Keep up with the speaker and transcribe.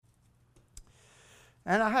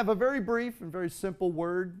And I have a very brief and very simple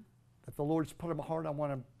word that the Lord's put in my heart I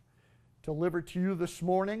want to deliver to you this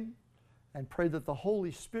morning, and pray that the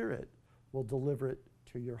Holy Spirit will deliver it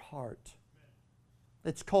to your heart.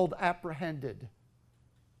 It's called apprehended.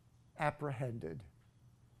 Apprehended.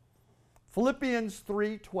 Philippians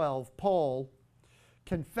 3:12, Paul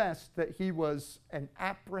confessed that he was an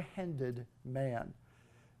apprehended man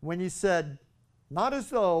when he said, "Not as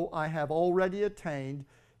though I have already attained,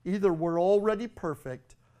 either were already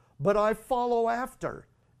perfect, but I follow after,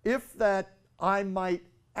 if that I might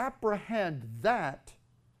apprehend that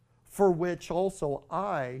for which also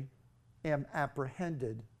I am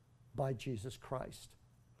apprehended by Jesus Christ."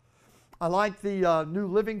 I like the New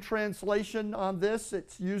Living Translation on this.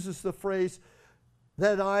 It uses the phrase,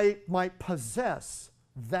 that I might possess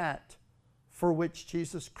that for which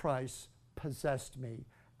Jesus Christ possessed me.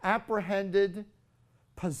 Apprehended,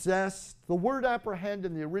 possessed. The word apprehend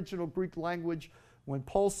in the original Greek language, when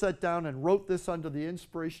Paul sat down and wrote this under the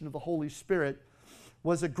inspiration of the Holy Spirit,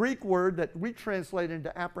 was a Greek word that we translate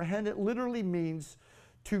into apprehend. It literally means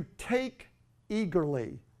to take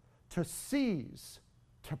eagerly, to seize,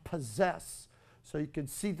 to possess. So you can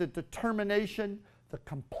see the determination, the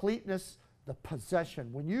completeness, the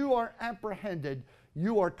possession. When you are apprehended,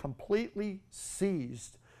 you are completely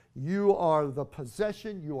seized. You are the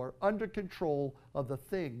possession, you are under control of the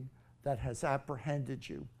thing that has apprehended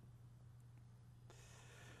you.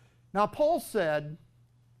 Now, Paul said,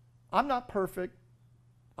 I'm not perfect.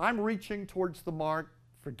 I'm reaching towards the mark,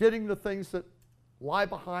 forgetting the things that lie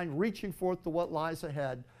behind, reaching forth to what lies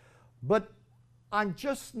ahead. But I'm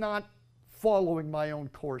just not following my own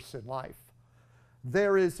course in life.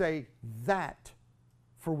 There is a that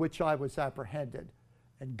for which I was apprehended.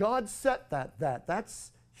 And God set that.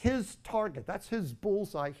 That's His target. That's His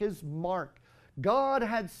bullseye, His mark. God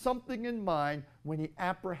had something in mind when He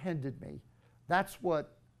apprehended me. That's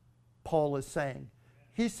what Paul is saying.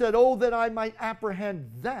 He said, oh, that I might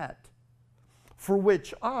apprehend that for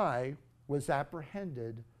which I was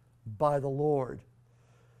apprehended by the Lord.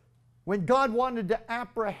 When God wanted to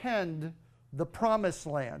apprehend the promised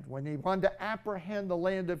land, when He wanted to apprehend the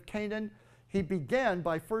land of Canaan, He began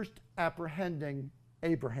by first apprehending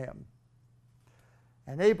Abraham.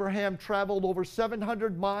 And Abraham traveled over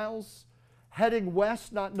 700 miles, heading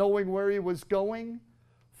west, not knowing where he was going,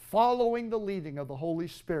 following the leading of the Holy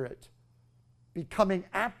Spirit, becoming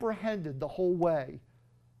apprehended the whole way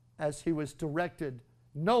as he was directed,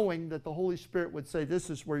 knowing that the Holy Spirit would say, this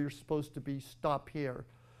is where you're supposed to be, stop here.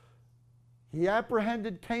 He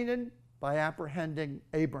apprehended Canaan by apprehending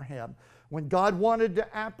Abraham. When God wanted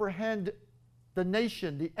to apprehend the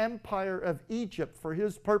nation, the empire of Egypt for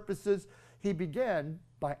His purposes, He began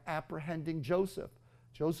by apprehending Joseph.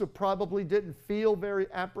 Joseph probably didn't feel very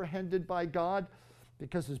apprehended by God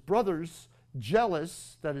because his brothers,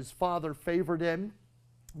 jealous that his father favored him,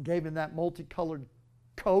 gave him that multicolored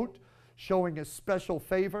coat showing his special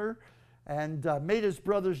favor, and made his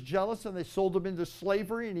brothers jealous, and they sold him into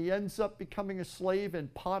slavery, and he ends up becoming a slave in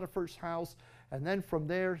Potiphar's house, and then from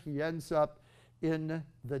there he ends up in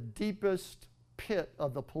the deepest pit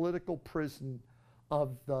of the political prison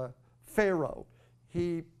of the Pharaoh.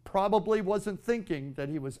 He probably wasn't thinking that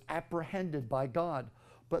he was apprehended by God,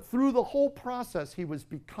 but through the whole process he was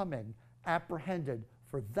becoming apprehended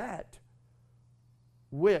for that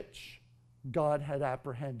which God had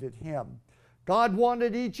apprehended him. God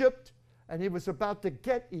wanted Egypt, and He was about to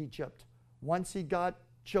get Egypt once He got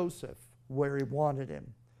Joseph where He wanted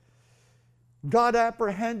him. God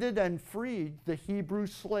apprehended and freed the Hebrew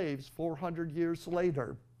slaves 400 years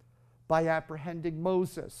later by apprehending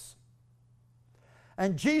Moses.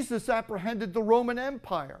 And Jesus apprehended the Roman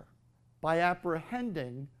Empire by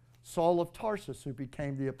apprehending Saul of Tarsus, who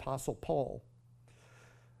became the Apostle Paul.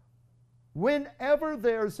 Whenever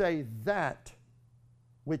there's a that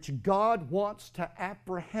which God wants to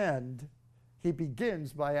apprehend, He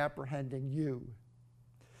begins by apprehending you.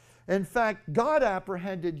 In fact, God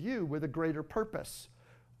apprehended you with a greater purpose.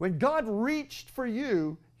 When God reached for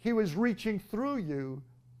you, He was reaching through you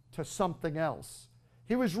to something else.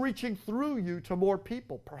 He was reaching through you to more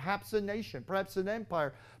people, perhaps a nation, perhaps an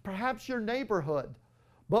empire, perhaps your neighborhood.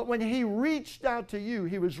 But when He reached out to you,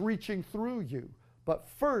 He was reaching through you. But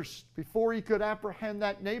first, before He could apprehend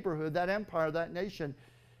that neighborhood, that empire, that nation,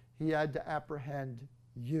 He had to apprehend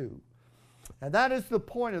you. And that is the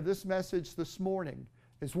point of this message this morning,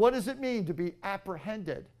 is what does it mean to be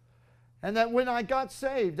apprehended? And that when I got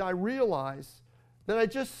saved, I realized that I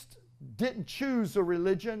just didn't choose a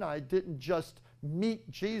religion. I didn't just meet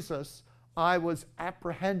Jesus. I was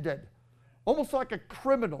apprehended. Almost like a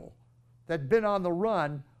criminal that'd been on the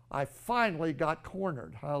run, I finally got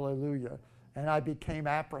cornered. Hallelujah. and I became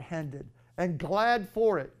apprehended. And glad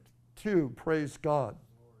for it, too, praise God.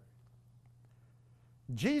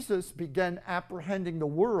 Jesus began apprehending the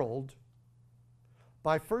world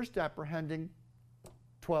by first apprehending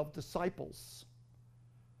 12 disciples.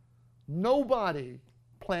 Nobody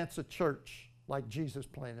plants a church like Jesus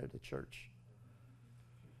planted a church.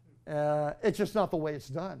 It's just not the way it's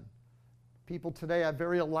done. People today have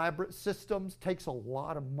very elaborate systems. Takes a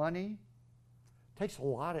lot of money. Takes a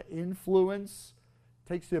lot of influence.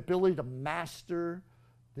 Takes the ability to master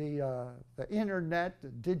the internet, the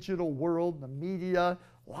digital world, the media,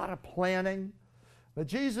 a lot of planning. But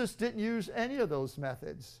Jesus didn't use any of those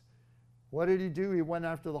methods. What did he do? He went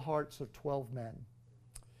after the hearts of 12 men.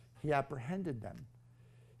 He apprehended them.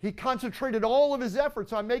 He concentrated all of his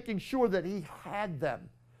efforts on making sure that he had them.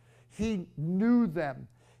 He knew them.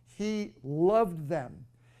 He loved them.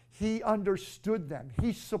 He understood them.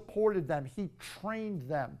 He supported them. He trained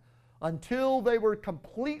them until they were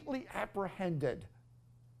completely apprehended.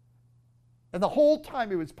 And the whole time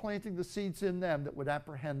he was planting the seeds in them that would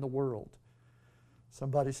apprehend the world.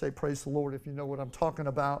 Somebody say, praise the Lord, if you know what I'm talking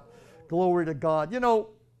about. Glory to God. You know,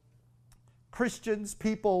 Christians,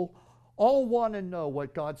 people all want to know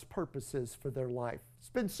what God's purpose is for their life. There's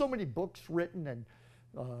been so many books written and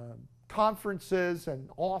conferences and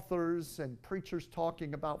authors and preachers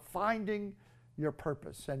talking about finding your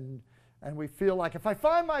purpose. And we feel like if I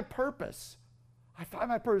find my purpose,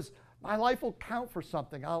 my life will count for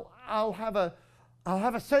something. I'll have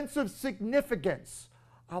a sense of significance.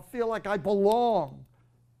 I'll feel like I belong,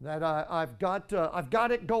 that I've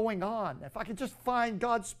got it going on. If I could just find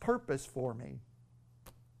God's purpose for me.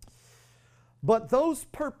 But those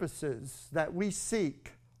purposes that we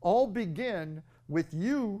seek all begin with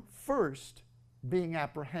you first being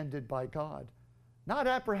apprehended by God. Not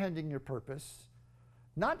apprehending your purpose,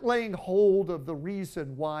 not laying hold of the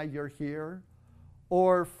reason why you're here,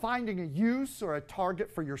 or finding a use or a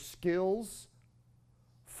target for your skills,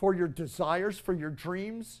 for your desires, for your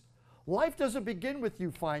dreams. Life doesn't begin with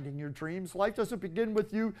you finding your dreams. Life doesn't begin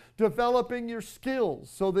with you developing your skills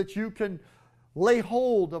so that you can lay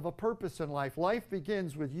hold of a purpose in life. Life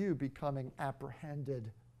begins with you becoming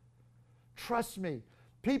apprehended. Trust me,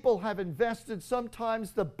 people have invested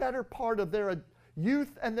sometimes the better part of their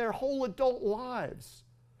youth and their whole adult lives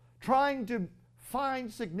trying to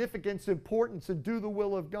find significance, importance, and do the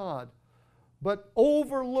will of God, but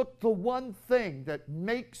overlook the one thing that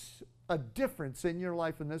makes a difference in your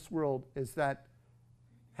life in this world is that,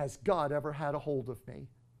 has God ever had a hold of me?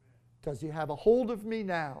 Does he have a hold of me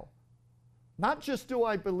now? Not just do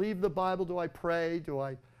I believe the Bible, do I pray, do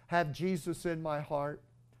I have Jesus in my heart,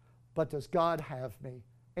 but does God have me?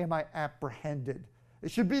 Am I apprehended?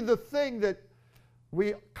 It should be the thing that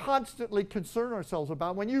we constantly concern ourselves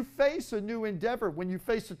about when you face a new endeavor, when you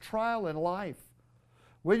face a trial in life,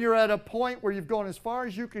 when you're at a point where you've gone as far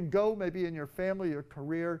as you can go, maybe in your family, your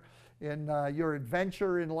career, in your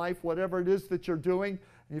adventure in life, whatever it is that you're doing,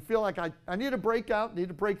 and you feel like I need to break out, need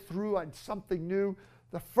to break through on something new.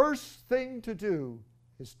 The first thing to do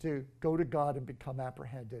is to go to God and become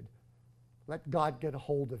apprehended. Let God get a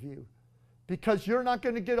hold of you, because you're not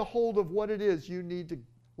going to get a hold of what it is you need to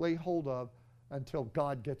lay hold of until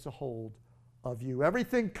God gets a hold of you.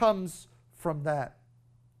 Everything comes from that.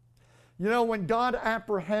 You know, when God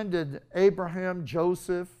apprehended Abraham,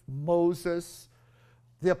 Joseph, Moses,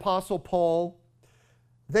 the Apostle Paul,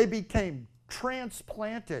 they became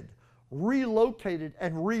transplanted, relocated,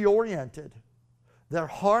 and reoriented. Their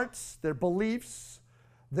hearts, their beliefs,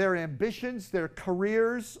 their ambitions, their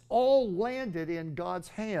careers all landed in God's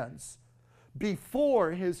hands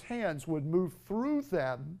before his hands would move through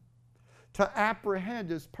them to apprehend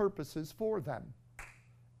his purposes for them.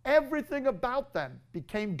 Everything about them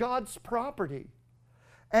became God's property.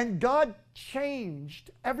 And God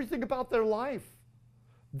changed everything about their life.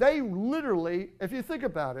 They literally, if you think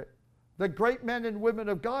about it, the great men and women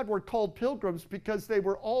of God were called pilgrims because they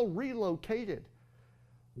were all relocated.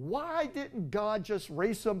 Why didn't God just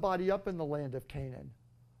raise somebody up in the land of Canaan?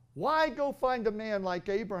 Why go find a man like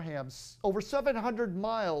Abraham over 700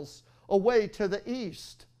 miles away to the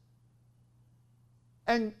east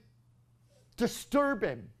and disturb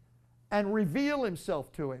him and reveal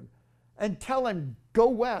himself to him and tell him, go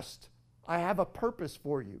west, I have a purpose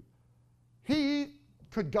for you?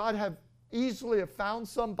 Could God have easily have found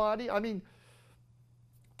somebody? I mean,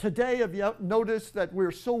 today, have you noticed that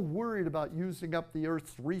we're so worried about using up the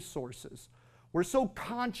earth's resources? We're so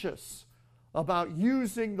conscious about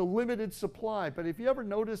using the limited supply. But if you ever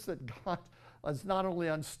notice that God is not only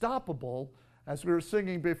unstoppable, as we were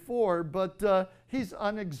singing before, but he's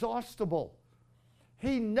unexhaustible.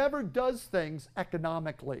 He never does things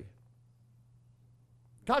economically.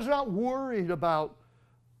 God's not worried about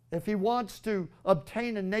if he wants to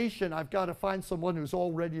obtain a nation, I've got to find someone who's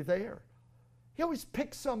already there. He always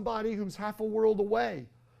picks somebody who's half a world away,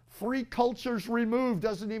 3 cultures removed,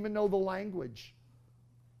 doesn't even know the language.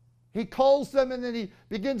 He calls them and then he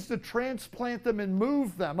begins to transplant them and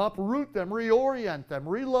move them, uproot them, reorient them,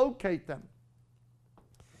 relocate them.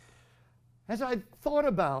 As I thought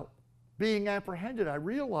about being apprehended, I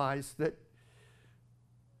realized that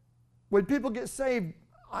when people get saved,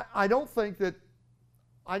 I don't think that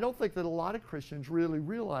a lot of Christians really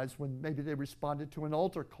realize when maybe they responded to an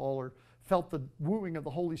altar call or felt the wooing of the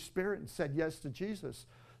Holy Spirit and said yes to Jesus,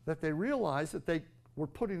 that they realized that they were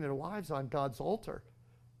putting their lives on God's altar.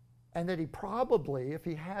 And that he probably, if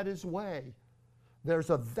he had his way, there's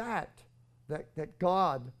that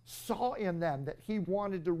God saw in them, that he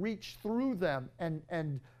wanted to reach through them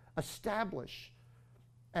and establish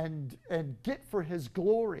and get for his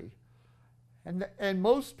glory. And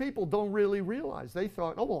most people don't really realize. They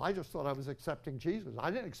thought, oh, well, I just thought I was accepting Jesus.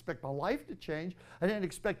 I didn't expect my life to change. I didn't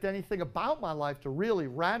expect anything about my life to really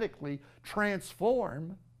radically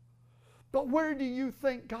transform. But where do you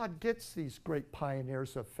think God gets these great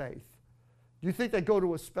pioneers of faith? Do you think they go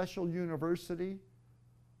to a special university?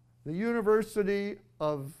 The University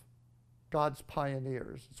of God's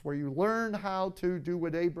Pioneers. It's where you learn how to do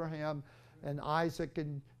what Abraham and Isaac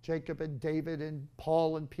and Jacob and David and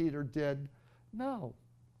Paul and Peter did. No.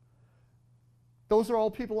 Those are all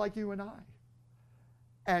people like you and I.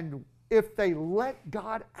 And if they let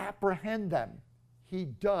God apprehend them, he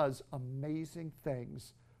does amazing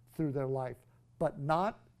things through their life, but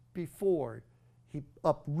not before he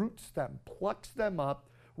uproots them, plucks them up,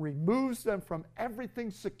 removes them from everything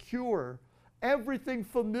secure, everything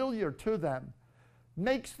familiar to them,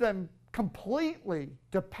 makes them completely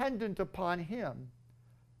dependent upon him,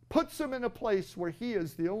 puts them in a place where he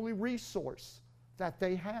is the only resource that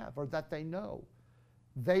they have or that they know.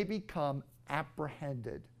 They become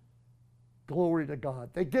apprehended. Glory to God.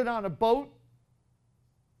 They get on a boat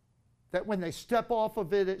that when they step off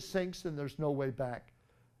of it, it sinks and there's no way back.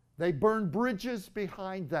 They burn bridges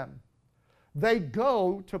behind them. They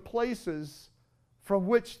go to places from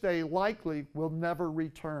which they likely will never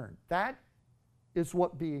return. That is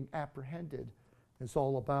what being apprehended is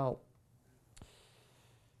all about.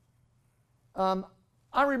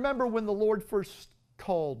 I remember when the Lord first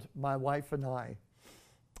called my wife and I,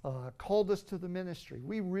 called us to the ministry.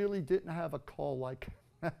 We really didn't have a call like,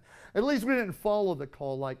 at least we didn't follow the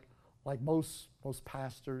call like most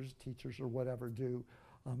pastors, teachers, or whatever do.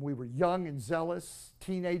 We were young and zealous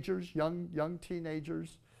teenagers, young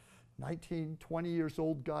teenagers, 19, 20 years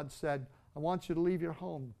old. God said, I want you to leave your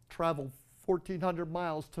home, travel 1,400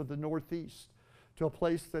 miles to the northeast, to a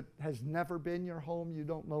place that has never been your home. You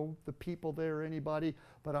don't know the people there or anybody,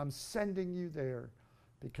 but I'm sending you there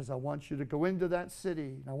because I want you to go into that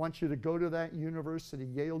city. And I want you to go to that university,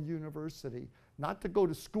 Yale University, not to go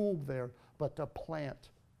to school there, but to plant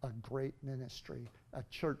a great ministry, a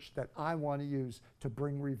church that I want to use to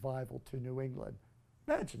bring revival to New England.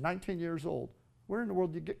 Imagine, 19 years old. Where in the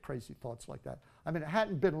world do you get crazy thoughts like that? I mean, it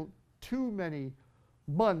hadn't been too many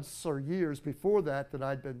months or years before that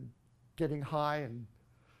I'd been getting high and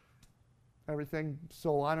everything.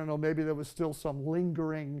 So I don't know, maybe there was still some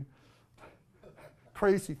lingering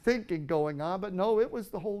crazy thinking going on, but no, it was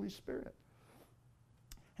the Holy Spirit.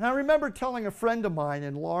 And I remember telling a friend of mine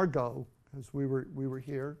in Largo, because we were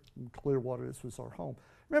here in Clearwater, this was our home.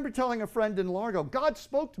 I remember telling a friend in Largo, God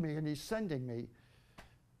spoke to me and he's sending me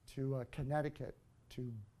to Connecticut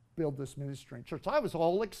to build this ministry in church. I was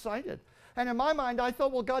all excited. And in my mind, I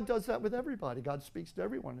thought, well, God does that with everybody. God speaks to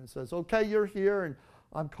everyone and says, okay, you're here and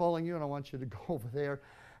I'm calling you and I want you to go over there.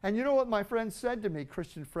 And you know what my friend said to me,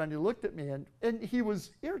 Christian friend, he looked at me and he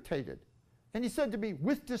was irritated. And he said to me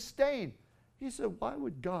with disdain, he said, why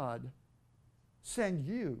would God send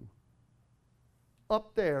you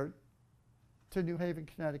up there to New Haven,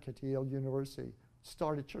 Connecticut, to Yale University,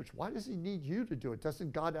 start a church? Why does he need you to do it?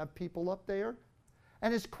 Doesn't God have people up there?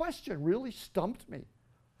 And his question really stumped me.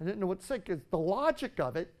 I didn't know what to say because the logic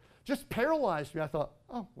of it just paralyzed me. I thought,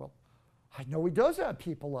 oh, well, I know he does have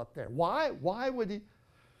people up there. Why would he?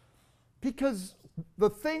 Because the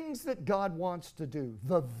things that God wants to do,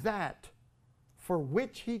 that for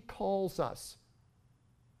which he calls us,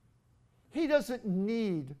 he doesn't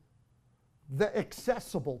need the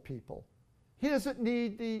accessible people. He doesn't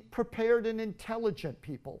need the prepared and intelligent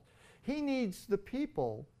people. He needs the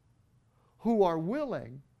people who are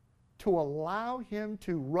willing to allow him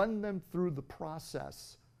to run them through the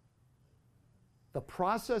process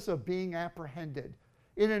of being apprehended.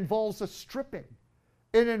 It involves a stripping.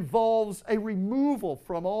 It involves a removal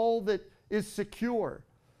from all that is secure.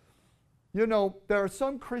 You know, there are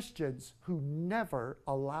some Christians who never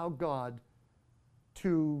allow God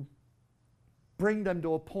to bring them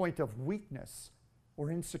to a point of weakness or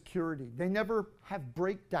insecurity. They never have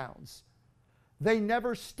breakdowns. They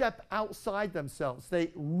never step outside themselves.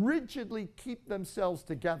 They rigidly keep themselves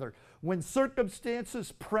together. When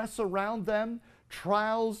circumstances press around them,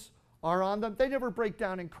 trials are on them, they never break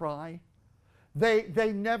down and cry.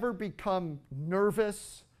 They never become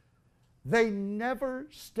nervous. They never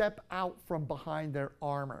step out from behind their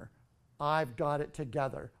armor. I've got it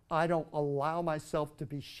together. I don't allow myself to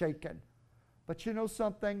be shaken. But you know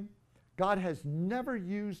something? God has never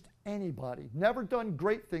used anybody, never done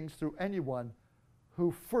great things through anyone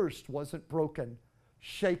who first wasn't broken,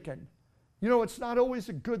 shaken. You know, it's not always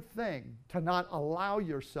a good thing to not allow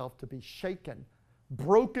yourself to be shaken,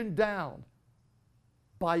 broken down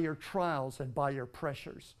by your trials and by your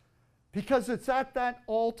pressures. Because it's at that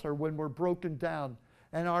altar when we're broken down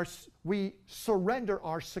and we surrender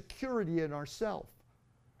our security in ourselves.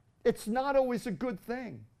 It's not always a good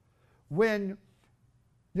thing when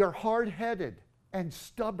you're hard-headed and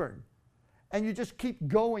stubborn and you just keep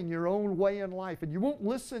going your own way in life and you won't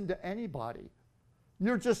listen to anybody.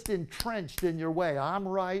 You're just entrenched in your way. I'm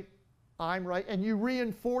right, and you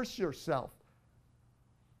reinforce yourself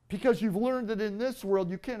because you've learned that in this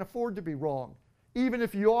world you can't afford to be wrong. Even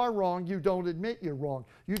if you are wrong, you don't admit you're wrong.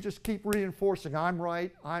 You just keep reinforcing, I'm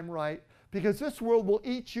right, because this world will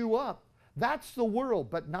eat you up. That's the world,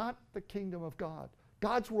 but not the kingdom of God.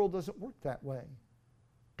 God's world doesn't work that way.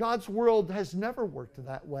 God's world has never worked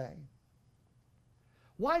that way.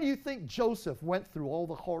 Why do you think Joseph went through all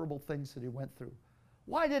the horrible things that he went through?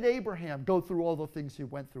 Why did Abraham go through all the things he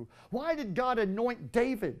went through? Why did God anoint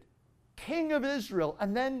David, king of Israel,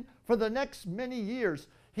 and then for the next many years,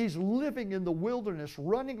 he's living in the wilderness,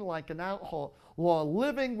 running like an outlaw,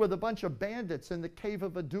 living with a bunch of bandits in the cave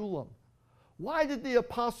of Adullam? Why did the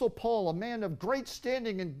Apostle Paul, a man of great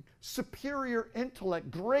standing and superior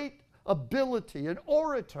intellect, great ability, an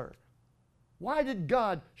orator, why did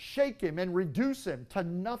God shake him and reduce him to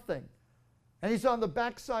nothing? And he's on the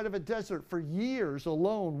backside of a desert for years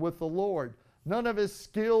alone with the Lord. None of his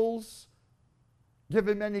skills give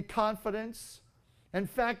him any confidence. In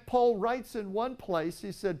fact, Paul writes in one place,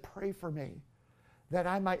 he said, pray for me that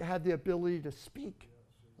I might have the ability to speak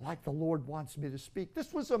like the Lord wants me to speak.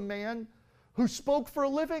 This was a man who spoke for a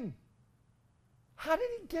living. How did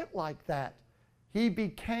he get like that? He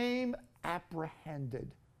became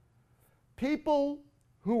apprehended. People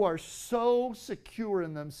who are so secure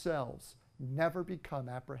in themselves never become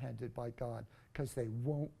apprehended by God because they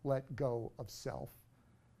won't let go of self.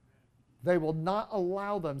 They will not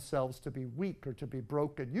allow themselves to be weak or to be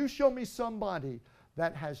broken. You show me somebody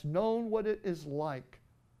that has known what it is like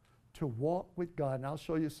to walk with God, and I'll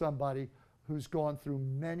show you somebody who's gone through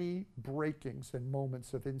many breakings and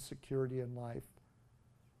moments of insecurity in life.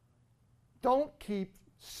 Don't keep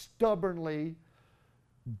stubbornly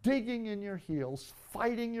digging in your heels,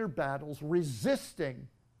 fighting your battles, resisting.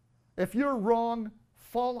 If you're wrong,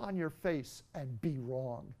 fall on your face and be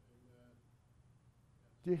wrong.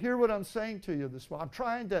 Do you hear what I'm saying to you this morning? I'm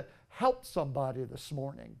trying to help somebody this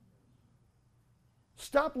morning.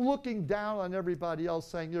 Stop looking down on everybody else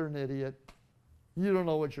saying, you're an idiot. You don't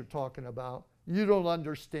know what you're talking about. You don't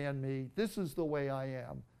understand me. This is the way I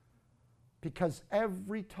am. Because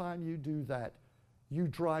every time you do that, you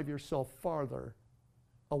drive yourself farther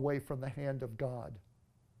away from the hand of God.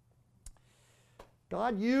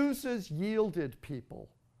 God uses yielded people,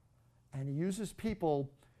 and He uses people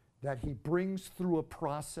that He brings through a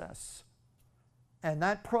process. And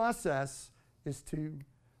that process is to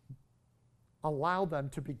allow them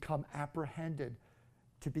to become apprehended,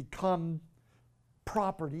 to become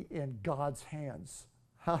property in God's hands.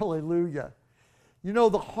 Hallelujah. You know,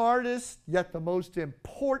 the hardest yet the most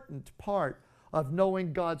important part of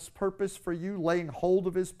knowing God's purpose for you, laying hold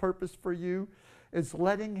of His purpose for you, is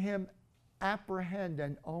letting Him apprehend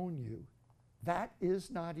and own you. That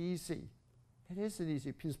is not easy. It isn't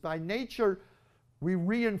easy because by nature we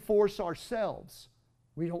reinforce ourselves.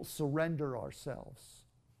 We don't surrender ourselves.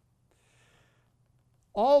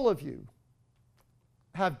 All of you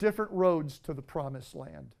have different roads to the promised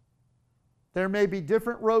land. There may be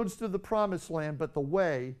different roads to the promised land, but the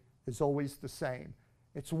way is always the same.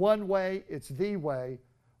 It's one way, it's the way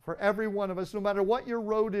for every one of us, no matter what your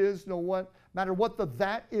road is, no matter what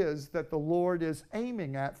that is that the Lord is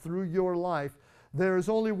aiming at through your life. There is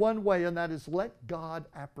only one way, and that is let God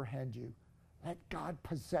apprehend you. Let God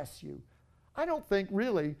possess you. I don't think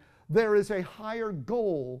really there is a higher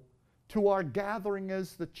goal to our gathering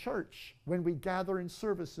as the church when we gather in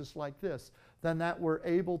services like this than that we're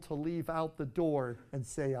able to leave out the door and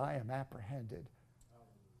say, I am apprehended.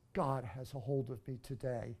 God has a hold of me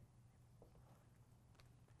today.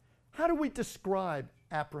 How do we describe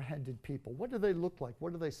apprehended people? What do they look like?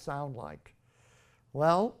 What do they sound like?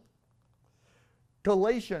 Well,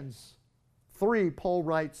 Galatians 3, Paul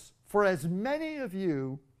writes, for as many of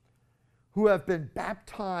you who have been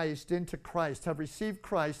baptized into Christ, have received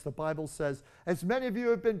Christ, the Bible says, as many of you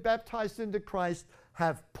have been baptized into Christ,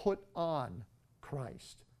 have put on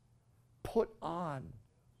Christ. Put on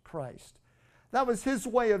Christ. That was his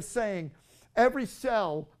way of saying every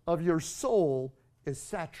cell of your soul is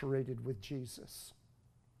saturated with Jesus.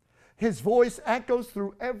 His voice echoes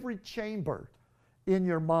through every chamber in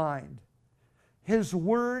your mind. His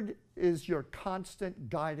word is your constant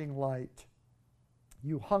guiding light.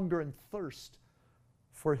 You hunger and thirst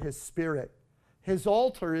for his Spirit. His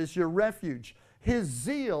altar is your refuge. His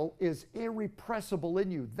zeal is irrepressible in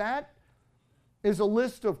you. That is a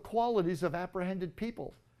list of qualities of apprehended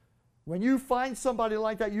people. When you find somebody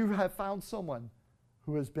like that, you have found someone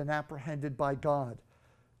who has been apprehended by God.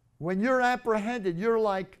 When you're apprehended, you're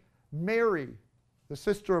like Mary, the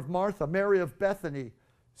sister of Martha, Mary of Bethany,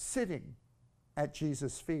 sitting at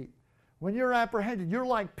Jesus' feet. When you're apprehended, you're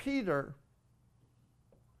like Peter,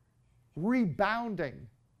 rebounding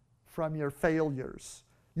from your failures.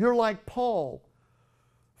 You're like Paul,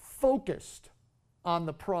 focused on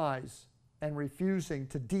the prize and refusing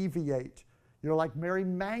to deviate. You're like Mary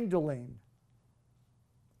Magdalene,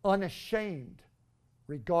 unashamed,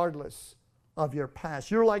 regardless of your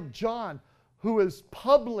past. You're like John, who is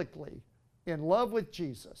publicly in love with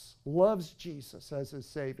Jesus, loves Jesus as his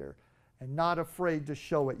Savior, and not afraid to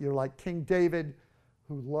show it. You're like King David,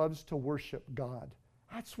 who loves to worship God.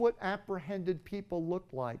 That's what apprehended people look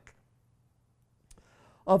like.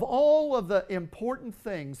 Of all of the important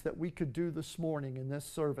things that we could do this morning in this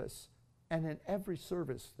service, and in every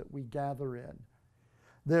service that we gather in,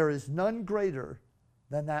 there is none greater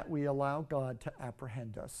than that we allow God to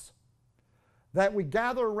apprehend us. That we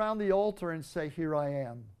gather around the altar and say, here I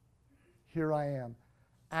am,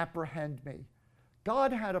 apprehend me.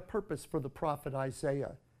 God had a purpose for the prophet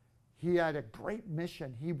Isaiah. He had a great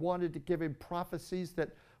mission. He wanted to give him prophecies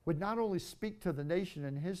that would not only speak to the nation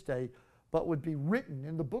in his day, but would be written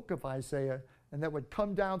in the book of Isaiah, and that would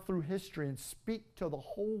come down through history and speak to the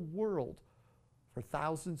whole world for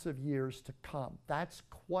thousands of years to come. That's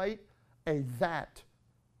quite a that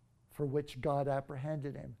for which God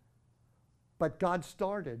apprehended him. But God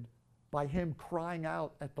started by him crying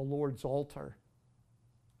out at the Lord's altar,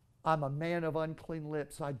 I'm a man of unclean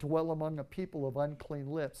lips. I dwell among a people of unclean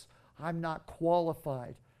lips. I'm not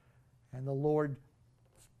qualified. And the Lord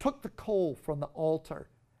took the coal from the altar,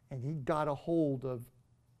 and he got a hold of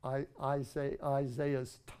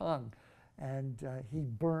Isaiah's tongue, and he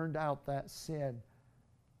burned out that sin.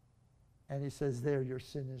 And he says, there, your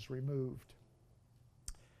sin is removed.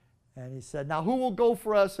 And he said, now who will go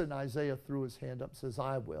for us? And Isaiah threw his hand up and says,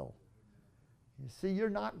 I will. You see,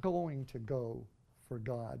 you're not going to go for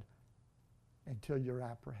God until you're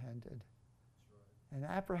apprehended. And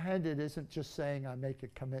apprehended isn't just saying I make a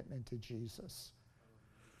commitment to Jesus.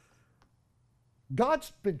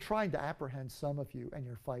 God's been trying to apprehend some of you, and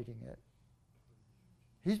you're fighting it.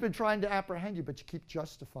 He's been trying to apprehend you, but you keep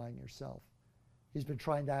justifying yourself. He's been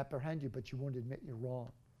trying to apprehend you, but you won't admit you're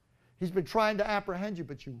wrong. He's been trying to apprehend you,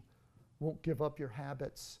 but you won't give up your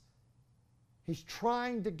habits. He's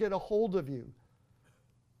trying to get a hold of you,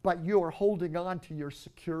 but you are holding on to your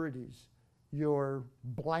securities, your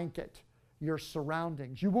blanket, your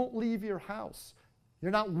surroundings. You won't leave your house.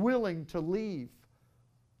 You're not willing to leave,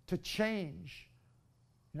 to change.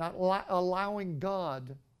 You're not allowing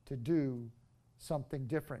God to do something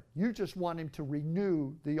different. You just want him to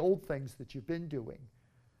renew the old things that you've been doing.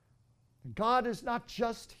 God is not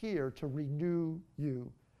just here to renew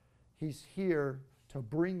you. He's here to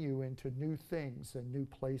bring you into new things and new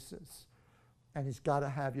places. And he's got to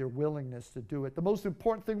have your willingness to do it. The most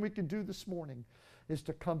important thing we can do this morning is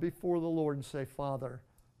to come before the Lord and say, Father,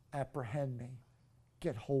 apprehend me.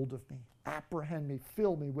 Get hold of me. Apprehend me.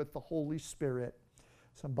 Fill me with the Holy Spirit.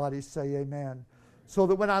 Somebody say amen. So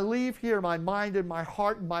that when I leave here, my mind and my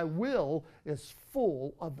heart and my will is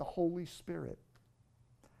full of the Holy Spirit.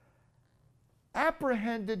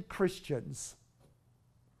 Apprehended Christians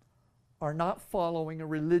are not following a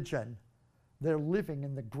religion. They're living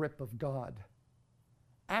in the grip of God.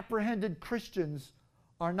 Apprehended Christians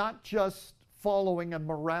are not just following a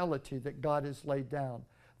morality that God has laid down.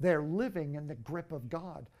 They're living in the grip of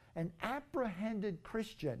God. An apprehended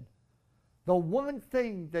Christian The one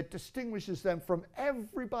thing that distinguishes them from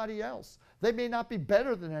everybody else. They may not be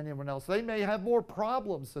better than anyone else. They may have more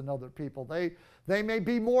problems than other people. They may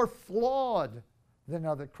be more flawed than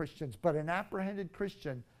other Christians. But an apprehended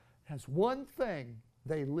Christian has one thing: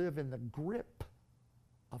 they live in the grip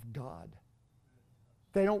of God.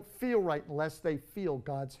 They don't feel right unless they feel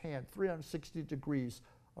God's hand 360 degrees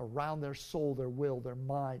around their soul, their will, their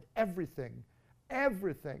mind. Everything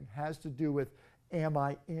has to do with, am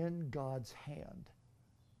I in God's hand?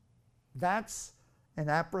 That's an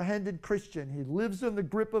apprehended Christian. He lives in the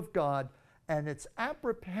grip of God, and it's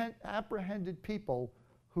apprehended people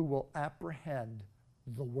who will apprehend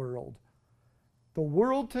the world. The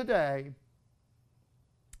world today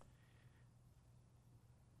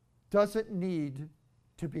doesn't need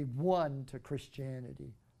to be won to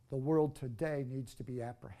Christianity. The world today needs to be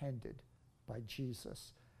apprehended by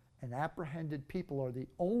Jesus. And apprehended people are the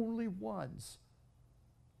only ones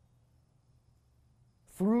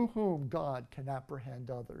through whom God can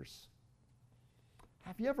apprehend others.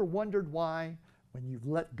 Have you ever wondered why, when you've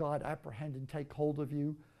let God apprehend and take hold of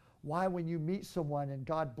you, why when you meet someone and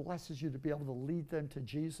God blesses you to be able to lead them to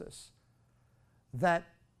Jesus, that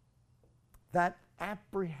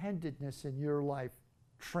apprehendedness in your life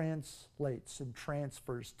translates and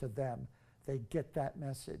transfers to them? They get that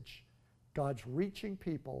message. God's reaching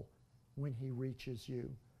people when He reaches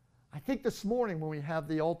you. I think this morning when we have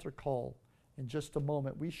the altar call in just a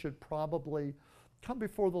moment, we should probably come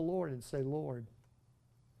before the Lord and say, Lord,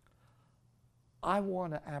 I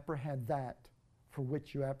want to apprehend that for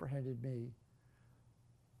which you apprehended me,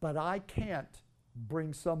 but I can't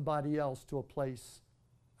bring somebody else to a place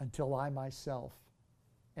until I myself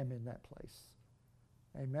am in that place.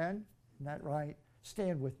 Amen? Isn't that right?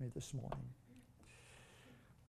 Stand with me this morning.